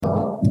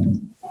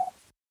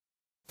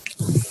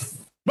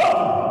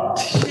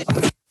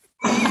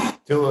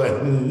to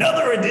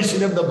another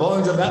edition of the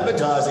Bones of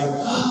Advertising.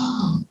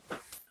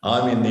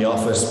 I'm in the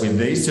office with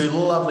these two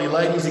lovely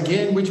ladies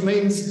again, which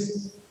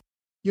means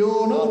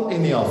you're not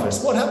in the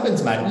office. What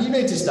happens, mate? You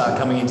need to start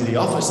coming into the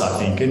office, I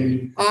think.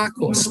 And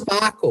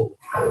Sparkle.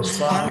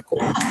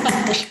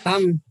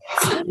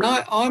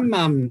 No, I'm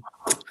no,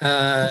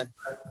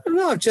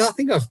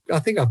 I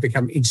think I've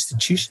become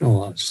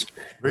institutionalised.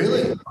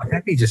 really, I'm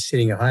happy just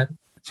sitting at home,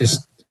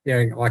 just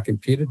staring at my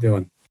computer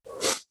doing.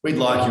 we'd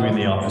like you in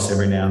the office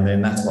every now and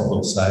then. That's what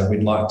we'll say.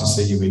 We'd like to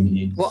see you in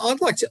here. Well, I'd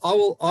like to. I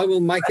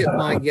will make it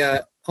my.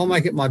 I'll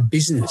make it my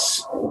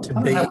business to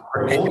be.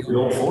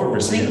 All four of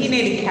us I think here. you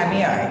need a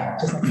cameo.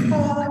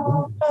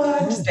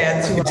 Just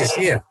dance I could just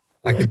hear.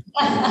 I could.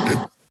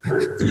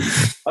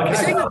 Is that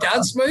Okay. your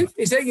dance move?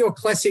 Is that your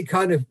classic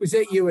kind of? Was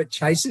that you at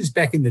Chase's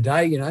back in the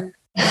day? You know,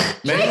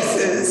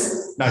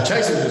 Chases. No,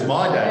 Chasers was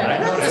my day,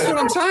 mate. that's what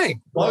I'm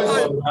saying. Those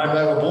were the time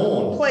they were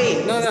born.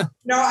 Please.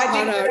 No. I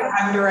did No. go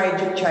underage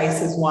at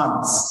Chases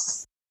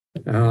once.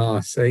 Oh,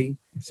 see,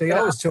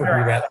 I was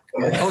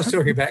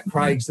talking about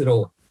Craig's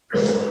little.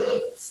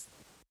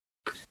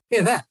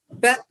 Yeah,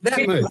 that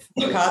move.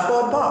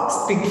 Cardboard box.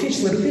 Big fish,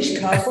 little fish,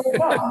 cardboard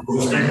box.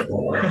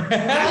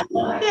 Yeah,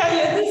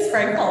 this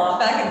sprinkler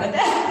back in the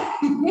day.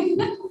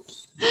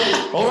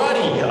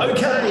 Alrighty,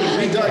 okay,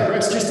 we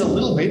digress just a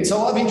little bit.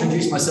 So I've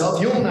introduced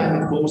myself. Your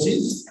name, of course,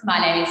 is My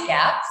name is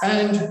Gabs.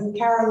 and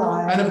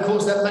Caroline. of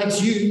course that makes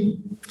you.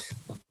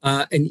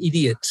 An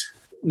idiot.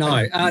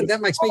 No, that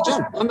makes me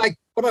John. I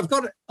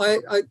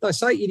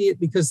say idiot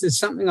because there's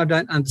something I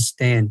don't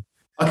understand.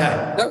 Okay,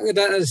 I don't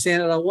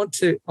understand it. I want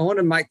to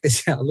make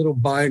this a little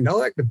bone. I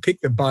like to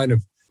pick the bone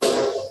of.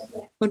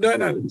 I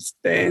don't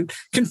understand.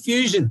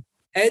 Confusion.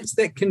 Ads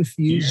that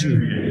confuse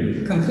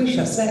you.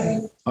 Confucius.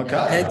 okay.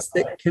 Ads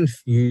that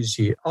confuse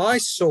you. I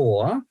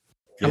saw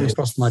come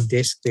across my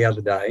desk the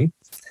other day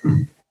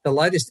the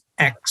latest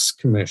Axe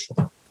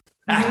commercial.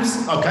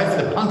 Axe. Okay,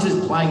 for the punters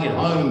playing at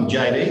home,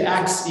 JD.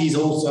 Axe is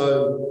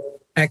also.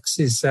 Axe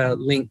is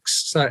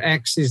Lynx. So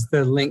Axe is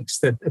the Lynx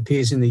that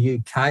appears in the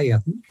UK, I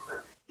think,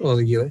 or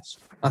the US.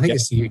 I think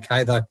it's the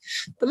UK though.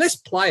 But let's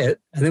play it,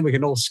 and then we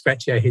can all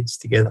scratch our heads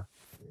together.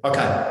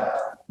 Okay.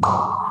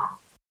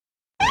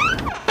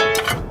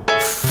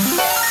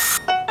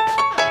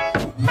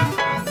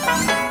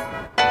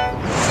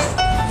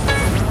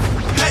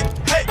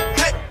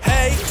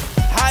 Hey,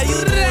 how you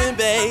doing,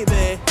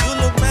 baby? You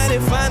look mighty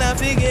fine, I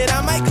figured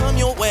I might come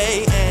your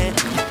way and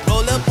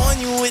roll up on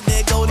you with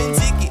that golden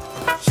ticket.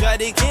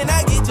 Shawty, can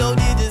I get your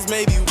digits?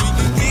 Maybe we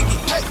can kick it.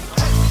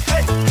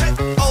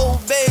 Oh,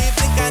 babe,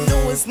 think I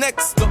know what's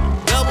next.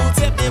 Double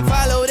tap and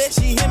follow that,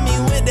 she hit me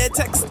with that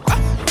text.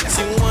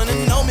 She wanna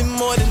know me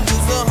more than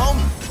just a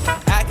homie.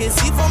 I can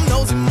see from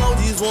those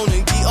emojis,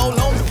 wanna be all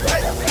on me.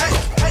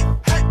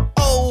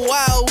 Oh,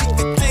 wow, we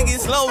can take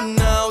it slow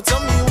now. Tell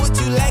me what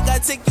you like, I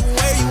take you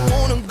where you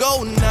wanna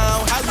go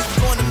now. How you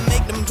gonna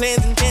make them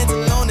plans and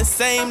cancel on the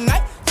same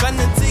night?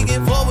 Tryna take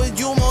it forward,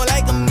 you more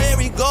like a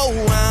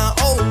merry-go-round.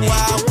 Oh,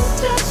 wow.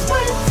 Just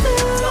wait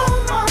till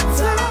all my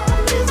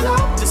time is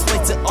up. Just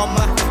wait till all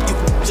my,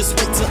 just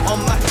wait till all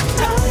my.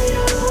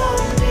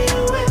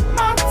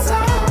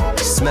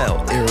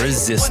 Smell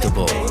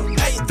irresistible.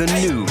 The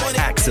new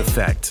Axe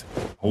Effect.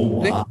 Oh,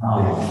 wow.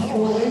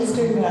 Always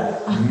do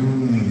that.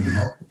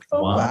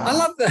 Wow. I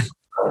love that.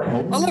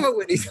 I love it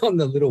when he's on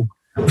the little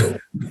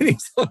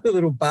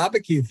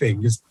barbecue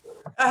thing. Just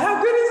How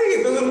good is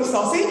he? The little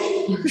sausage?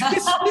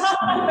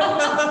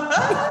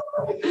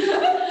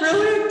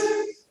 Brilliant.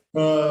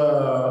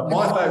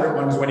 My favourite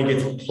one is when he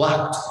gets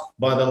plucked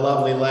by the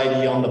lovely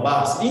lady on the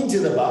bus into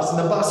the bus, and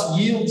the bus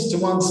yields to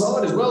one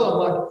side as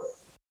well. I'm like,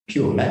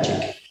 pure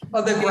magic.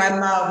 Or the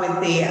grandma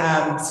with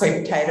the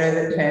sweet potato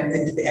that turns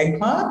into the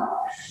eggplant.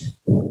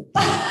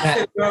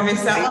 Did you want to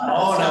miss that one?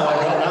 Oh no, I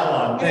got that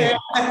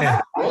one.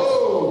 yeah.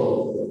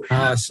 Whoa.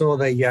 I saw a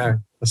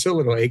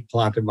little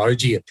eggplant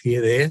emoji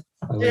appear there.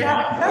 A little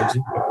Yeah.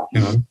 emoji, you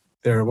know,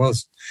 there it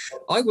was.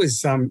 I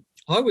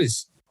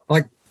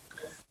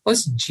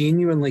was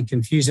genuinely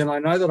confused, and I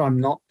know that I'm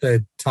not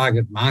the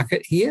target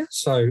market here.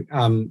 So, you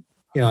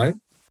know,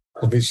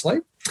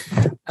 obviously,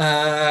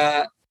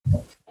 because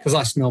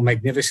I smell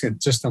magnificent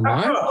just on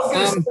my own. No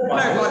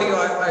body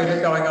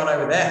odour going on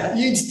over there.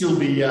 You'd still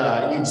be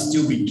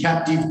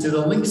captive to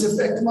the Lynx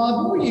effect, my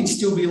boy. You'd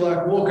still be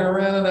like walking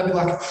around, and they'd be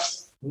like,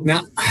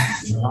 No,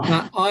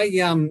 I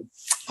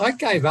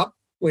gave up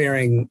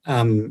wearing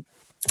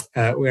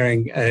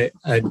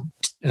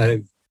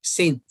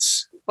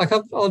scents. Like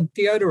I'll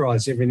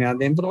deodorize every now and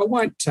then, but I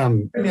won't. Hold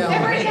on a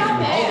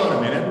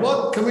minute.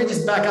 What? Can we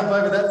just back up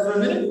over that for a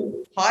minute?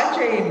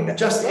 Hygiene.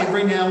 Just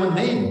every now and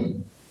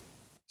then.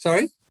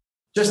 Sorry.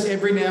 Just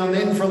every now and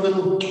then for a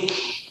little. We're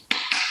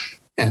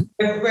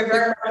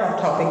very much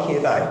off topic here,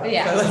 though.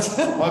 Yeah.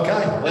 So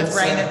Okay, let's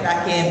rein it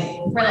back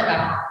in. Reel it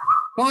back.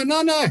 Oh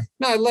no.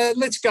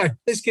 Let's go.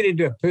 Let's get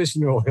into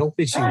personal health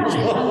issues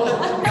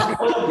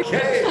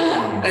Okay.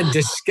 and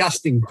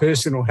disgusting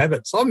personal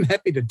habits. I'm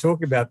happy to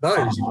talk about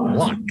those if you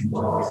like.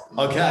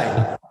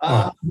 Okay.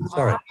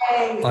 Sorry,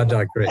 I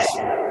digress.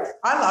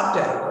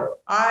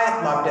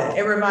 I loved it.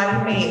 It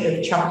reminded me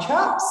of Chop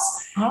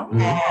Chops,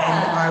 and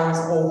I was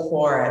all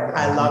for it.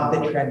 I loved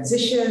the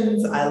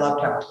transitions. I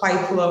loved how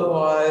playful it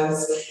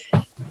was.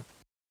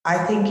 I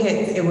think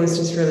it was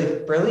just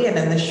really brilliant,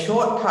 and the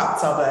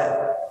shortcuts of it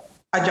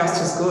are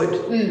just as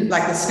good.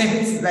 Like the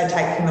snippets that they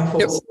take from the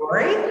full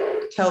story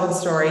tell the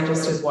story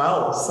just as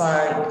well. So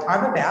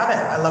I'm about it.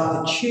 I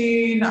love the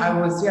tune. I'm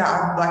like,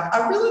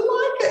 I really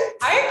like it.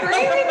 I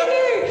agree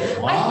with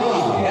you.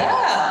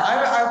 Wow.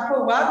 I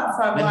for once,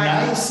 I'm The like,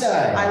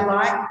 naysayer. I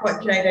like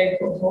what JD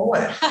put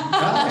forward.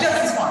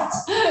 Just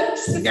once.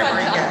 Just this There one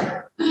we time.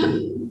 go.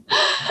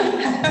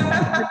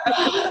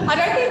 I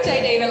don't think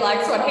JD even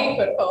likes what he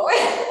put forward.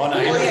 Oh, no,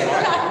 Well, you're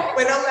yeah,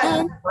 we're not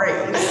that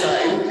free,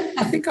 so.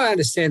 I think I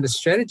understand the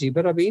strategy,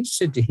 but I'd be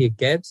interested to hear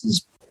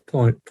Gabs'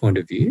 point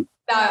of view.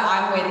 No,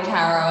 I'm with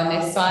Caro on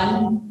this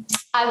one.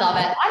 I love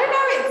it. I don't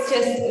know. It's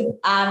just,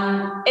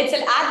 it's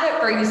an ad that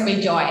brings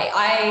me joy.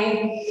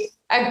 I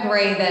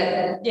agree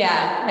that,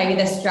 maybe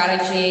the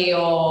strategy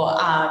or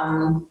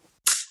I'm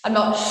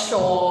not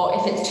sure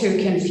if it's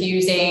too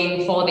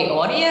confusing for the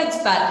audience,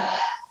 but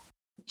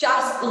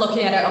just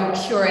looking at it on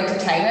pure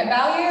entertainment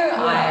value,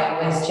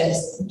 I was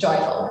just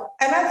joyful.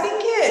 And I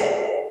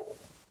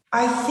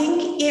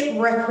think it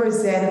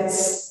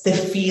represents the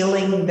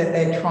feeling that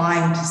they're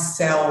trying to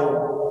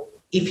sell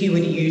if you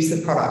would use the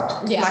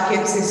product. Yeah. Like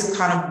it's this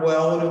kind of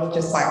world of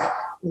just like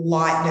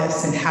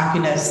lightness and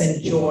happiness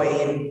and joy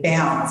and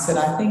bounce. And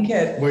I think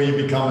it... where you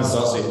become a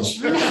sausage.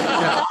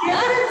 Yeah,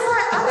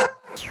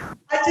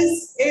 but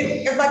it's like,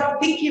 it like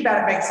thinking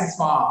about it makes you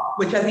smile,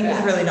 which I think is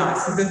really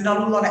nice because there's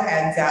not a lot of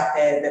ads out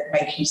there that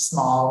make you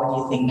smile when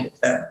you think of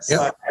them.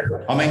 So,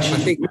 I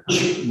mentioned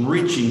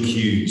rich in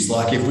cues.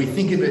 Like if we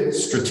think of it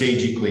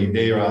strategically,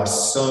 there are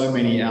so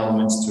many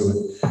elements to it.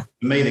 For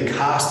me, the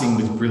casting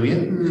was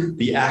brilliant.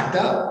 The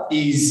actor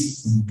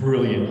is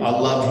brilliant. I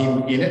love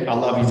him in it. I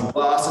love his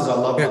glasses. I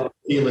love the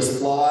fearless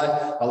fly.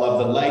 I love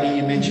the lady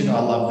you mentioned.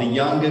 I love the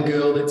younger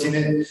girl that's in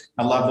it.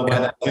 I love the way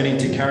they turn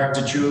into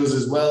caricatures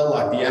as well,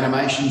 like the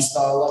animation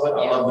style of it.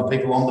 I love the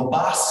people on the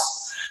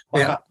bus.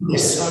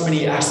 There's so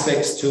many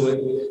aspects to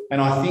it.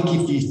 And I think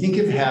if you think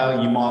of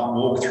how you might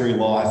walk through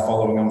life,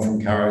 following on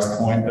from Caro's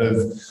point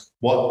of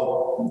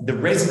what the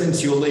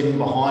resonance you're leaving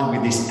behind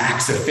with this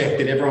axe effect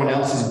that everyone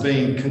else is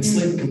being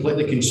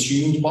completely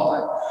consumed by,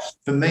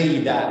 for me,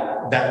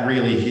 that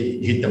really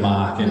hit the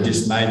mark and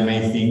just made me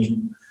think,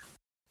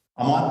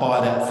 I might buy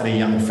that for the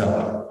young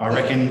fella. I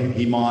reckon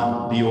he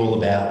might be all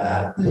about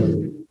that.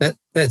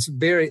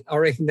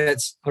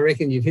 I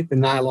reckon you've hit the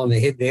nail on the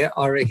head there.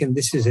 I reckon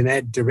this is an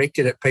ad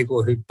directed at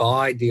people who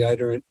buy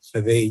deodorant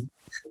for their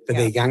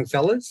young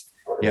fellas.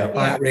 Yeah.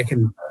 I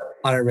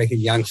don't reckon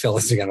young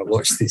fellas are going to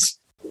watch this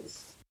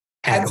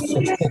ad.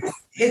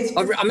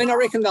 I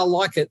reckon they'll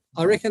like it.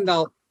 I reckon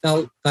they'll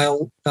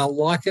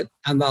like it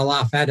and they'll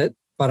laugh at it,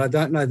 but I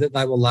don't know that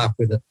they will laugh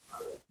with it.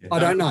 I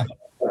don't know.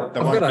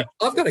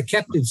 I've got a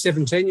captive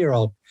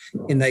 17-year-old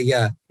in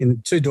the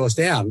two doors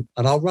down,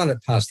 and I'll run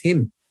it past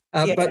him.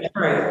 But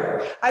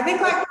true. I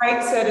think, like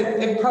Craig said,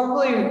 it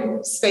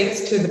probably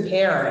speaks to the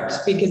parent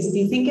because if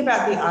you think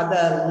about the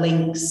other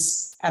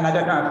links, and I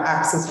don't know if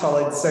Axis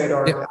followed suit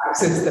or if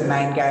Axis is the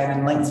main game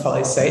and Links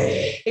follow suit.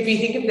 If you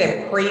think of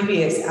their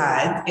previous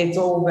ads, it's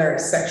all very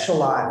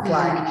sexualized.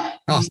 Like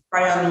you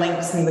spray on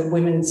Links and the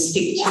women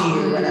stick to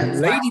you. And it's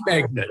Lady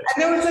Magnet.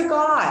 And there was a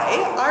guy,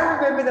 I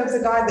remember there was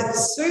a guy that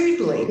sued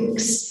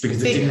Links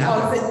because it didn't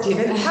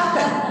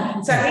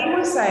happen. So he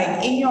was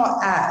saying in your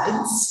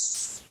ads,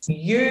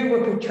 you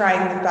were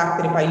portraying the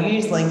fact that if I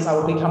use Links, I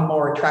will become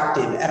more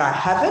attractive, and I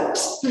haven't.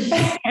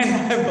 And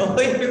I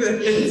believe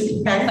that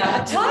it's time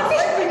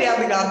me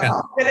down the garden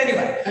path. But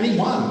anyway, And he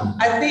won.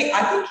 I think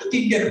he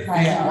did get a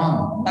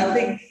payout. I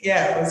think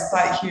it was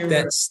quite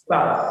humorous.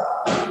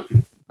 I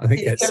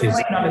think It's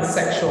definitely not as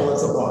sexual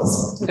as it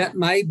was. That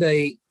may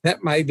be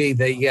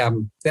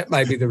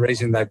the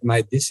reason they've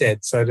made this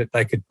ad so that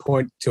they could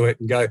point to it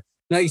and go,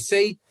 no, you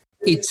see,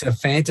 it's a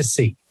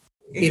fantasy.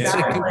 It's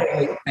a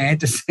complete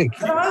fantasy.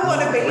 But I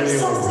want to be a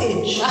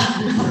sausage.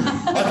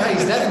 Okay,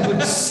 is that a good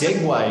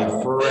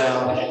segue for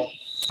our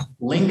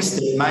links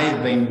that may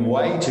have been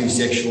way too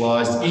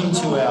sexualised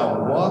into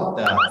our what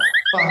the fuck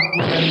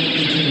we're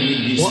thinking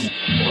with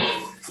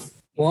this?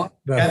 What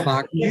the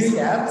fuck? Yes,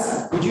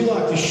 Gabs. Would you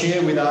like to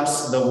share with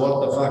us the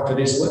what the fuck for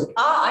this week?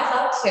 Oh, I'd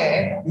love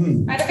to.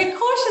 I'd be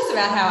cautious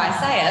about how I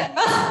say it.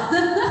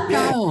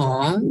 Go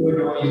on. We're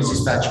going to use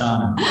this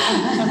Bachana.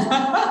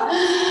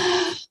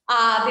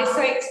 This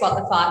week's What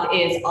the Fuck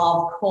is,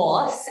 of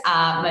course,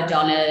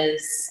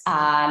 Madonna's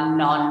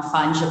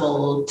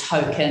non-fungible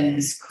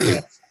tokens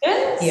questions.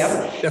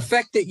 Yep. The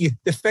fact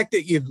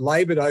that you've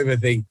laboured over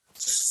the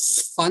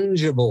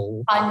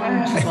fungible,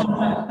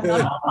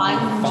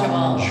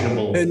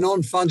 Non-fungible. the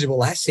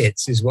non-fungible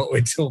assets is what we're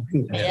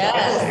talking about.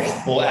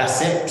 Yes. Or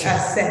asset.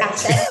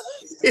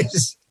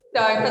 Yes.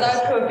 So for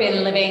those who have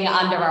been living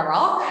under a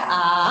rock,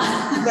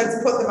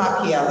 Let's put them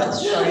up here.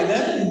 Let's show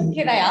them.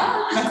 here they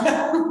are.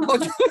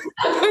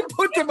 Don't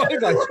put them over.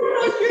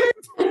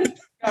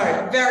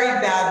 No, very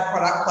bad bad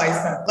product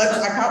placement.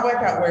 I can't work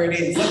out where it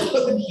is. Let's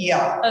put them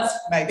here.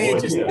 Maybe. Yeah,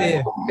 just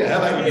there. How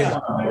about you get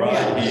one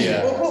right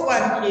here? We'll put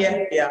one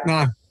here. Yeah.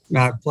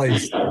 No,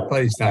 please don't.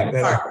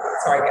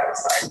 Sorry,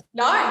 guys. Sorry.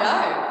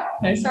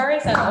 No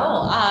sorries at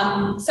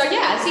all. So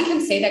yeah, as you can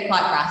see, they're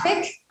quite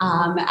graphic,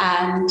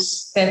 and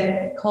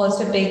they've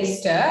caused a big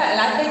stir. And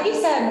I think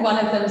you said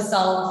one of them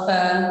sold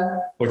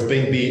for. Or it's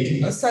been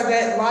bid. So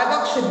they're live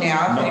auction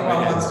now. If Not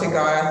anyone bad. wants to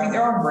go, I think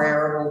they're on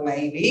Rarible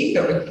maybe,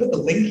 but we can put the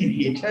link in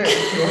here too.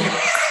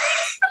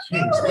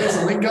 Where's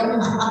the link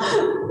going?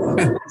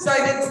 So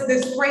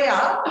there's 3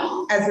 up,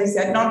 as we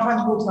said,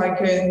 non-fungible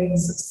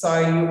tokens. So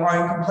you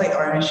own complete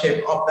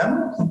ownership of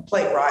them,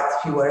 complete rights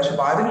if you were to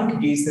buy them. You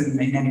could use them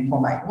in any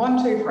format you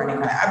want to for any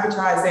kind of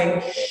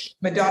advertising.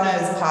 Madonna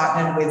has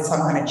partnered with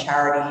some kind of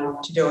charity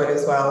to do it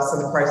as well. So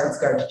the proceeds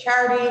go to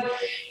charity.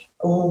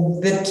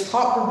 The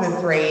top of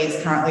the 3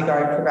 is currently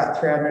going for about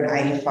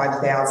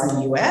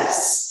 385,000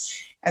 US.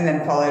 And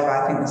then followed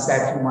by, I think the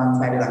second one's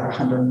maybe like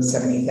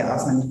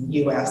 170,000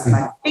 US. And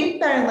I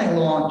think they only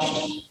launched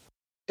a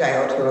day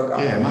or 2 ago.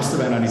 Yeah, it must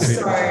have been only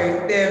So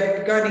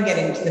they're going to get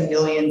into the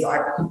millions, I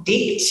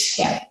predict.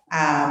 Yeah.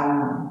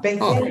 But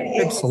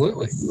yeah,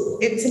 Absolutely.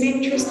 it's an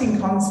interesting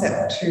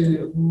concept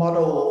to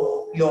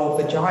model your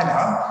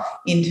vagina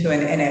into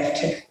an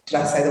NFT. Did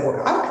I say the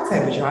word? I could say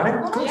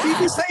vagina. You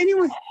can say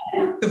anyway.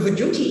 The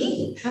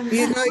vajuti.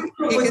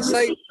 You can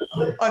say.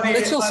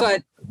 Let's all say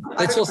it.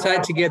 Let's all say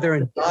it together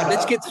and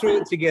let's get through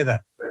it together.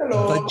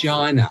 Hello.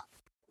 Vagina.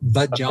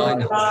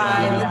 Vagina.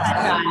 Fanny.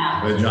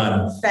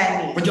 Vagina.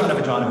 Fanny.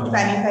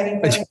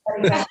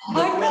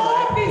 I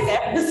love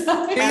this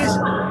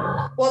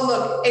episode. Well,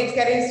 look, it's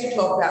getting us to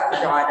talk about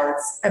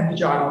vaginas and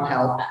vaginal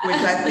health, which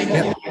I think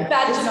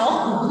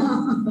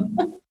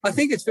Vaginal. I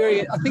think it's very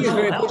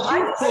important.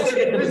 I think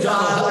it's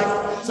bizarre.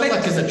 Like, It's not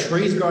like there's a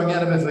trees growing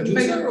out of it.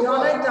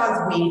 Madonna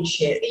does weird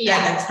shit.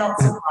 Yeah. And it's not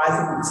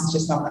surprising. This is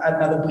just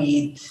another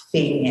weird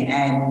thing.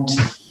 And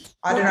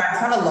I don't know, it's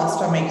kind of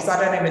lost on me because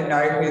I don't even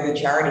know who the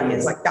charity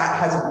is. Like, that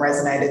hasn't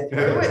resonated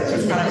through. It's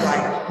just kind of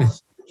like,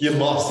 You're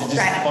lost. You're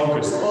just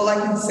focused. all I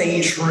can see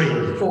is Tree.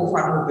 full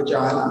frontal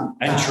vagina.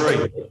 And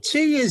tree.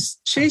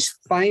 She's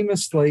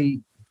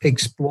famously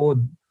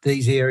explored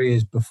these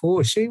areas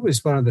before. She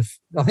was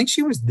I think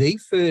she was the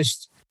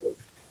first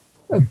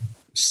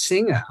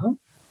singer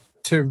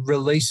to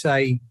release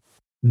a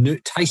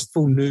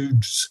tasteful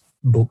nudes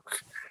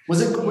book.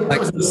 Was it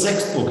a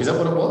sex book? Is that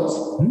what it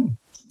was?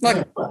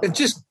 Like it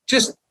just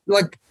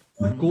like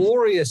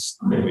glorious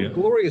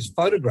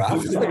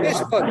photographs.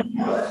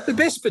 The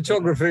best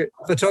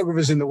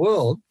photographers in the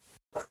world.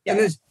 Yeah.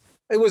 And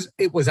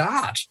it was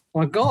art.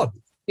 My God,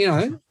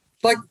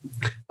 like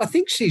I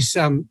think she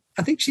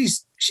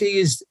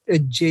is a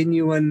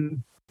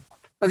genuine.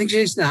 I think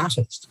she's an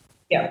artist.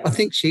 Yeah. I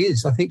think she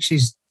is. I think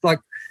she's like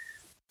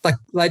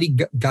Lady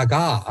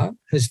Gaga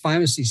has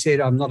famously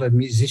said, "I'm not a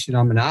musician,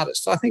 I'm an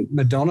artist." I think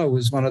Madonna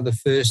was one of the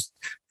first.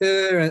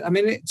 I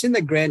mean, it's in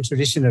the grand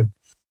tradition of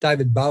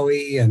David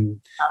Bowie and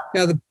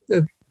the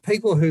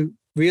people who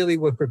really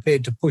were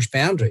prepared to push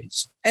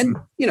boundaries. And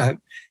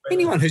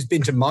anyone who's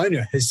been to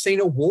Mona has seen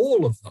a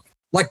wall of them,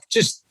 like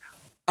just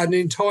an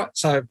entire.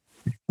 So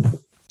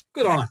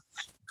good on.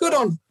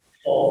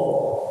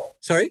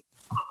 Sorry,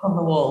 On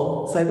the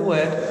wall. Say the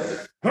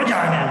word.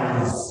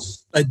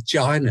 Vaginas.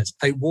 vaginas,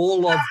 a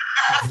wall of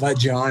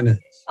vaginas.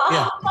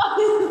 Yeah.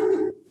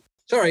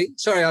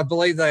 Sorry, I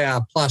believe they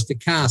are plastic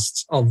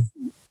casts of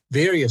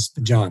various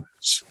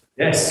vaginas.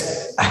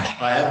 Yes.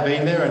 I have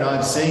been there and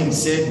I've seen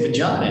said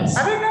vaginas.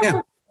 I don't know Yeah.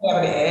 if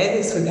we'll be able to air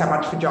this with how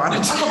much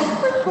vagina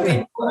talk we put in.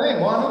 Hey, why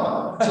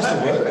not? Just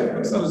a word.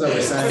 That's what I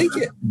was saying.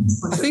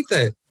 I think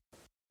that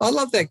I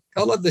love that.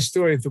 I love the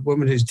story of the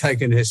woman who's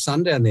taken her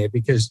son down there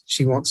because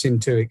she wants him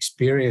to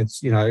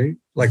experience,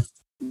 like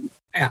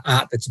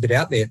art that's a bit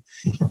out there.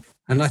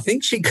 And I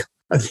think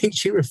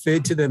she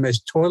referred to them as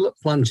toilet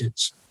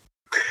plungers,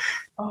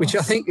 which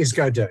I think is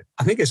going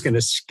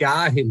to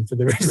scar him for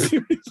the rest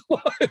of his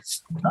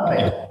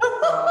life.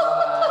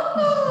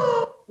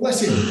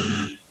 Bless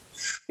him.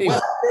 Anyway,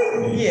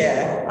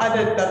 Yeah,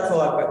 that's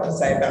all I've got to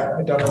say about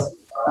Madonna's.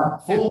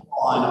 Full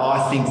line,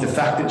 I think the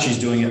fact that she's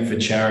doing it for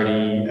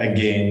charity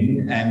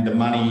again and the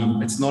money,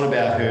 it's not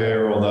about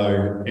her,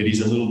 although it is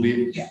a little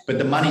bit, but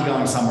the money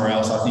going somewhere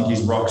else, I think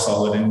is rock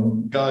solid.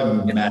 And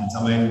go, Matt,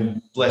 I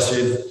mean, bless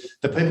you.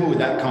 The people with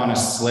that kind of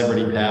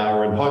celebrity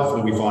power, and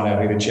hopefully we find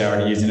out who the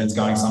charity is and it's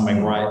going somewhere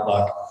great,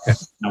 like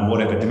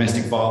whatever,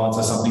 domestic violence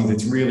or something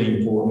that's really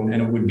important.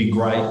 And it would be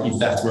great if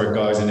that's where it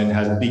goes and it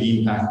has a big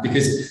impact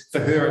because for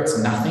her, it's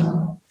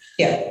nothing.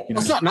 Yeah.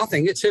 it's not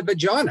nothing. It's her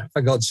vagina,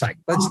 for God's sake.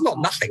 That's not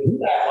nothing.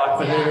 Like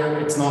for her,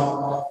 it's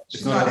not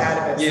not out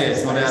of her it's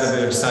safe not out of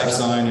her safe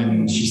zone,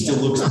 and she still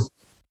looks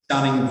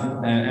stunning.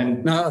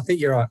 And No, I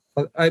think you're right.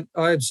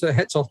 I so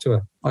hats off to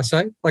her. I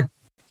say, like,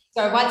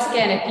 So once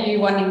again, if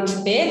you wanting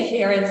to bid,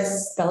 here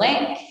is the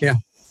link. yeah.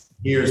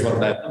 here is what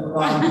that.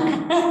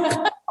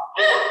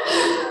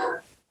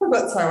 I've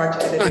got so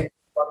much editing.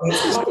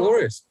 It's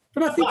glorious.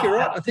 But I think you're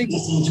right. I think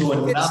Listen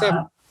to it's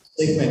another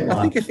segment.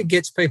 I think if it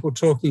gets people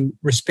talking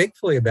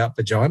respectfully about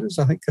vaginas,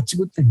 I think that's a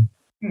good thing.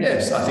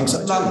 Yes, I think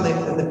so. Long live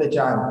for the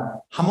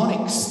vagina.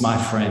 Harmonics, my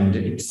friend.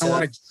 It's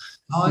Harmonics.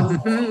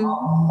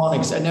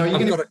 harmonics. And now, are you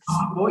going to?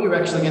 Or you're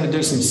actually going to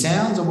do some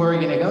sounds, or where are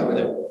you going to go with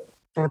it?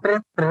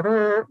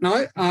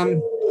 No,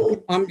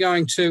 I'm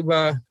going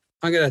to.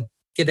 I'm going to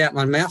get out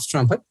my mouth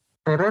trumpet.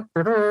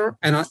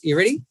 And you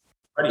ready?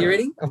 You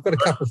ready? I've got a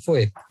couple for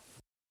you.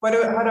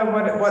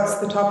 What's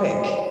the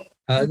topic?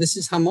 This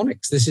is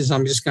harmonics.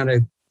 I'm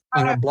going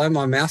to blow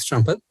my mouth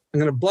trumpet. I'm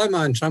going to blow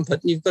my own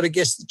trumpet, and you've got to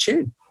guess the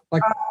tune.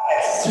 Like,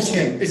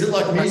 is it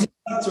like music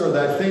notes or are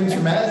they themes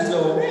from ads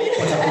or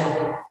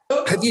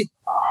have you?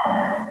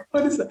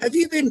 What is it?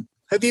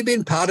 Have you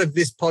been part of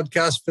this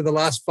podcast for the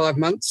last 5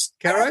 months,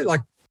 Caro?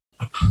 Like,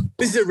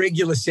 this is a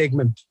regular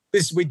segment.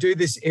 We do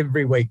this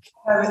every week.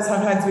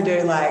 Sometimes we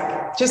do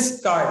like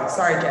just go.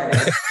 Sorry, Jenny.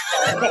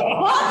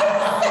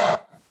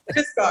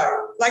 Just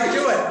go. Like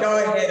do it. Go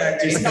ahead.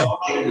 just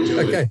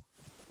Okay.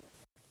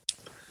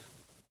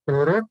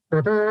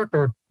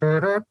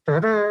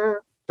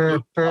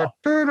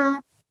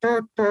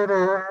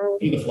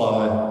 In the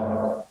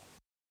flow.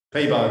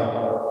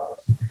 Peebo.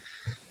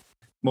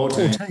 More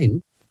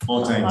team.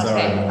 14.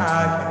 Sorry.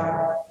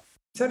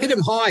 Okay. Hit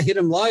him high, hit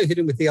him low, hit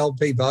him with the old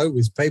Peebo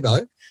was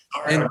Peebo.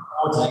 And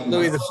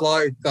Louis the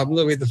Flow.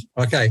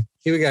 Okay,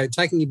 here we go.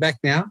 Taking you back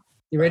now.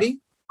 You ready?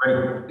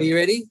 Are you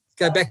ready?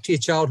 Go back to your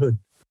childhood.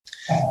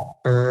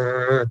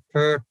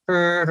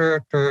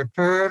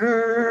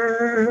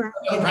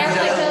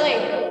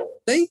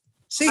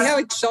 See how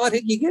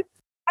excited you get?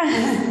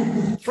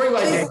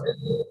 Three-way.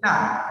 No.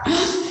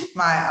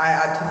 I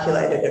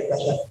articulated it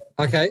better.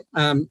 Okay.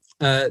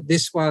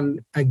 This one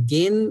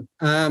again.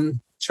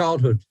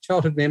 Childhood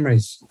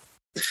memories.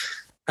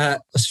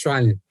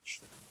 Australian.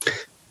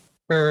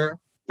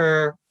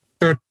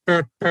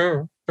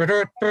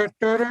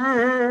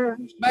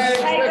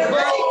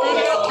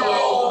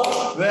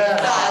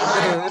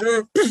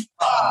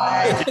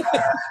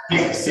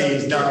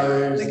 Pixies,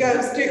 nose. The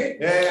ghost too.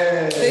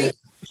 Yeah. See,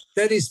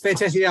 that is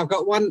fantastic. I've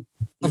got one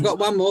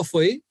more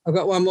for you.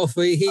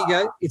 Here you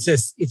go. It's a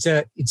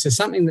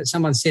something that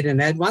someone said in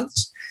an ad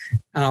once,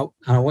 and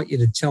I want you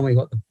to tell me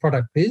what the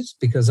product is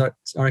because I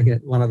reckon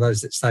it's one of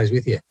those that stays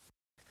with you.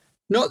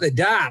 Not the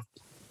dart.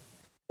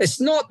 It's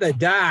not the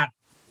dart.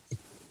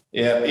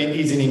 Yeah, it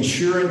is an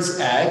insurance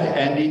ad,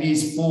 and it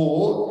is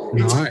for.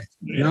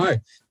 No.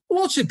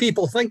 Lots of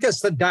people think it's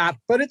the dart,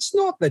 but it's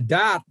not the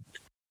dart.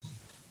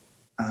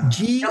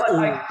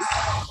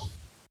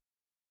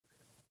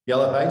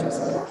 Yellow Pages?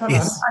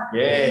 Yes.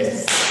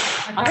 Yes.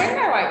 I don't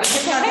know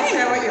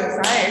what you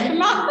were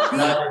saying.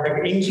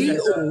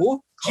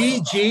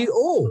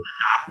 G-O.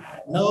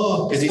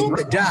 No, because he's not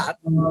the dart.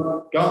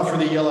 Going through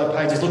the Yellow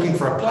Pages looking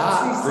for a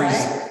part for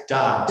his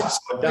dart. It's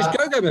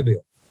Go-Go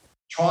Mobile.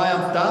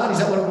 Triumph dart, is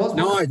that what it was?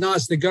 No,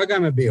 it's the Go-Go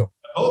Mobile.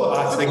 Oh,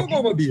 I think.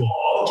 Go-Go Mobile.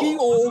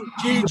 G-O.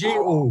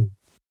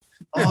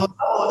 Oh,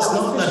 it's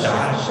not the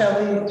dart.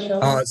 Shelley.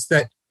 Oh, it's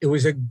that. It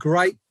was a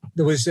great.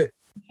 There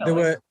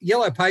were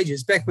Yellow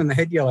Pages back when they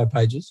had Yellow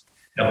Pages.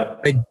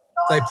 Yep.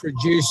 They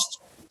produced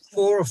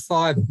 4 or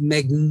 5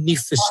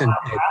 magnificent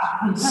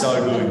ads.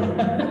 So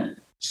good.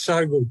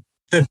 So good.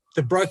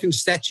 The broken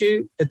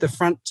statue at the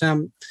front.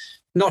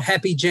 Not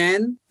happy,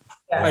 Jan.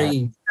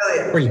 Yeah.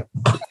 Brilliant.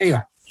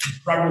 Anyway.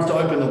 Struggles to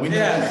open the window.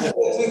 Yeah.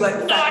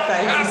 Like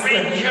fat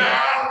faces.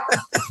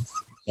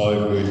 So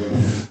good.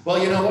 Well,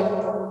 you know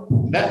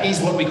what? That is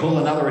what we call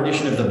another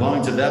edition of the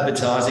Bones of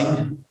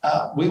Advertising.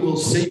 We will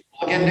see you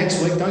again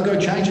next week. Don't go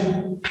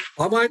changing.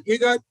 I won't. You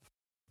go.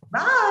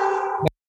 Bye.